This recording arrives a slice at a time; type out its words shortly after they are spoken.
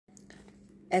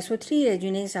SO3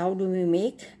 resonance, how do we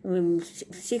make?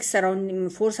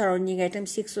 4 surrounding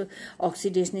atoms, 6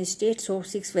 oxidation state, so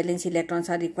 6 valence electrons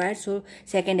are required. So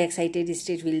second excited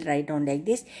state will write down like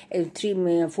this: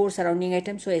 4 surrounding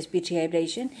atoms, so sp3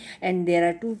 hybridization, and there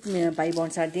are 2 pi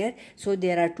bonds are there. So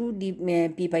there are 2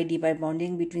 p pi d pi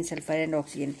bonding between sulfur and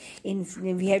oxygen.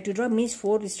 We have to draw, means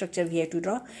 4 structure we have to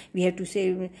draw. We have to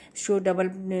say show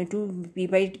 2 p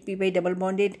pi double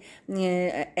bonded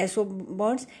SO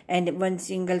bonds and 1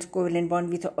 single covalent bond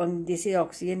with this is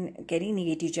oxygen carrying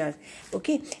negative charge.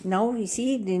 Okay, now we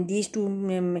see these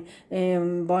 2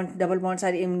 double bonds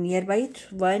are nearby.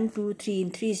 1, 2, 3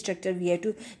 in 3 structure we have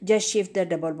to just shift the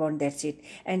double bond, that's it.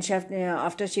 And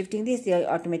after shifting this,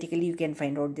 automatically you can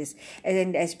find out this.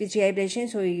 And sp3 hybridization,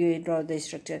 so you draw the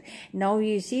structure. Now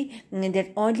you see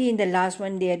that only in the last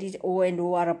one there is O and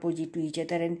O are opposite to each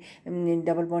other, and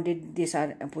double bonded these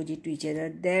are opposite to each other.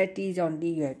 That is only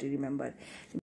you have to remember.